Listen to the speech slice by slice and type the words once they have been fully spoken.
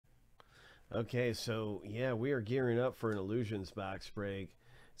Okay, so yeah, we are gearing up for an Illusions box break.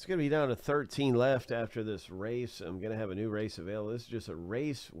 It's going to be down to 13 left after this race. I'm going to have a new race available. This is just a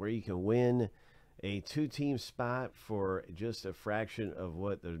race where you can win a two-team spot for just a fraction of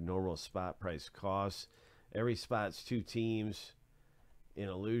what the normal spot price costs. Every spot's two teams in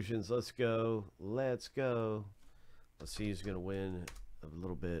Illusions. Let's go. Let's go. Let's see who's going to win a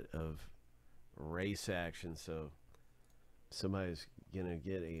little bit of race action. So somebody's going to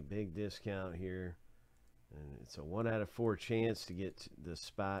get a big discount here. And it's a 1 out of 4 chance to get the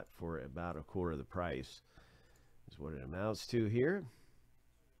spot for about a quarter of the price is what it amounts to here.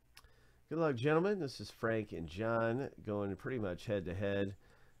 Good luck, gentlemen. This is Frank and John going pretty much head to head.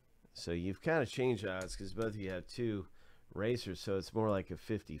 So you've kind of changed odds because both of you have two racers, so it's more like a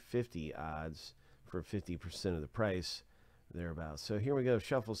 50-50 odds for 50% of the price thereabouts. So here we go.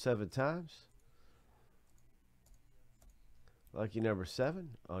 Shuffle 7 times. Lucky number 7.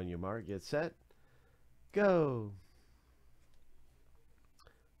 On your mark, get set, go.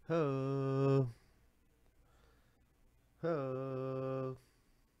 Ho. Ho.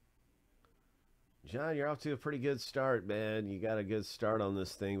 John, you're off to a pretty good start, man. You got a good start on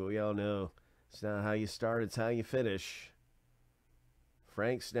this thing, but we all know it's not how you start, it's how you finish.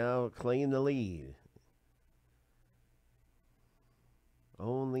 Frank's now claiming the lead.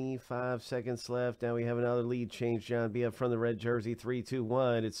 Only 5 seconds left. Now we have another lead change. John B up from the red jersey. 3, 2,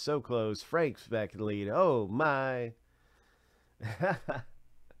 1. It's so close. Frank's back in the lead. Oh, my.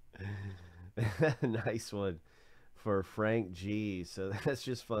 Nice one for Frank G. So that's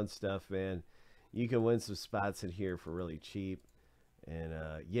just fun stuff, man. You can win some spots in here for really cheap. And,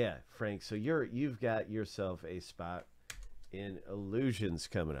 yeah, Frank, so you've got yourself a spot in Illusions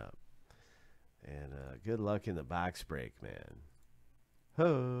coming up. And good luck in the box break, man.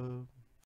 Ho.